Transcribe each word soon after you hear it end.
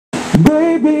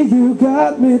Baby, you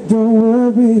got me, don't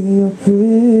worry, you're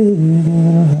pretty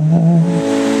little heart.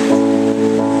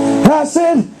 I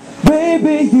said,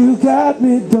 baby, you got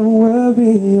me, don't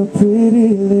worry, you're pretty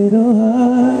little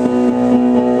heart.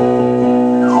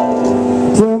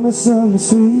 Tell me something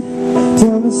sweet,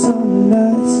 tell me something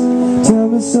nice, tell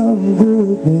me something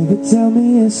good, baby, tell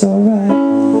me it's alright.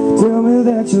 Tell me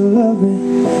that you love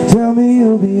me, tell me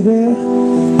you'll be there.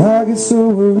 I get so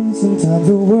worried sometimes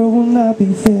the world will not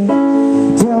be fair.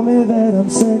 Tell me that I'm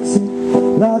sexy,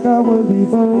 like I was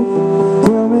before.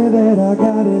 Tell me that I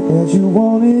got it, that you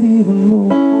want it even more.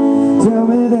 Tell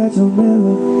me that you'll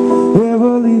never,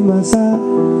 ever leave my side.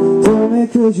 Tell me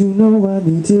cause you know I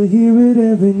need to hear it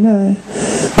every night.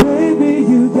 Baby,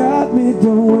 you got me,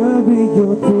 don't worry,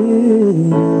 you're pretty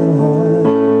little heart.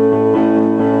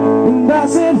 And I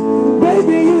said,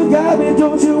 baby, you got me,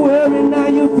 don't you worry, now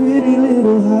you're pretty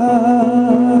little heart.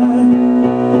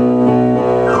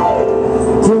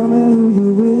 Tell me who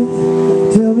you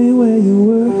with, tell me where you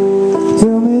were.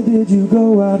 Tell me, did you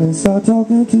go out and start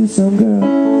talking to some girl?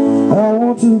 I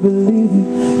want to believe you,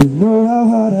 you know how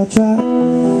hard I try.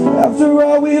 After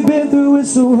all we've been through,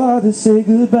 it's so hard to say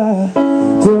goodbye.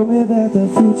 Tell me that the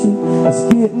future is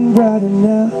getting brighter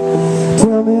now.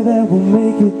 Tell me that we'll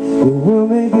make it, we'll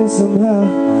make it somehow.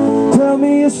 Tell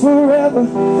me it's forever,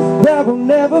 that we'll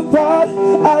never part.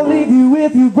 I'll leave you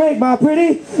if you break my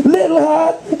pretty little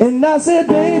heart. And I said,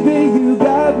 baby, you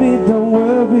got me, don't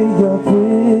worry, your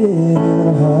pretty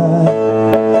little heart.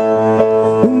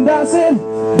 And I said,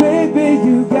 baby,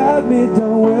 you got me,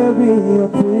 don't worry, your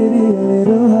pretty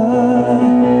little heart.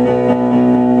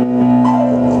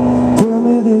 Tell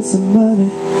me there's some money,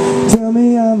 tell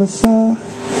me I'm a star.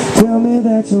 Tell me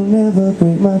that you'll never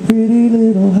break my pretty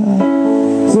little heart.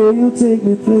 Say you'll take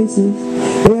me places,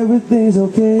 everything's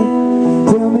okay.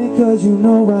 Tell me cause you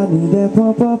know I need that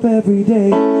pump up every day.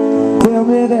 Tell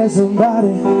me that somebody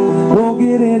won't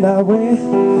get in our way.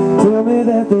 Tell me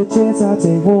that the chance I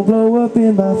take won't blow up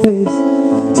in my face.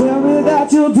 Tell me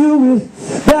that you'll do it,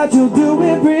 that you'll do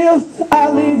it real.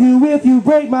 I'll leave you if you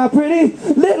break my pretty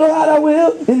little heart, I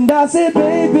will. And I said,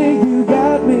 baby, you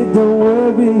got me, don't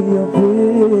worry, your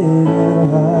pretty little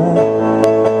heart.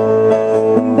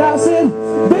 And I said,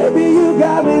 baby, you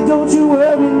got me, don't you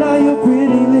worry, now your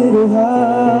pretty little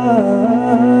heart.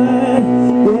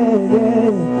 Yeah,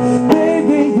 yeah.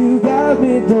 Baby, you got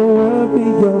me, don't worry,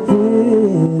 your pretty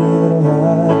little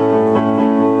heart.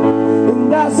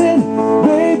 And I said,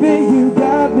 baby, you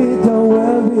got me, don't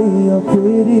worry, your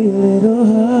pretty little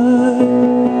heart.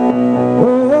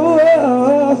 Oh, oh,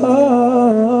 oh,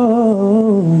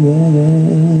 oh, yeah, yeah.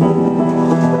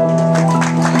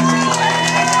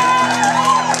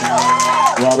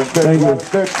 Robert, thank you.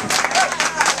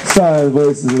 Sorry, the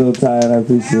voice is a little tired. I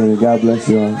appreciate it. God bless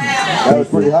you all. That was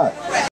pretty hot.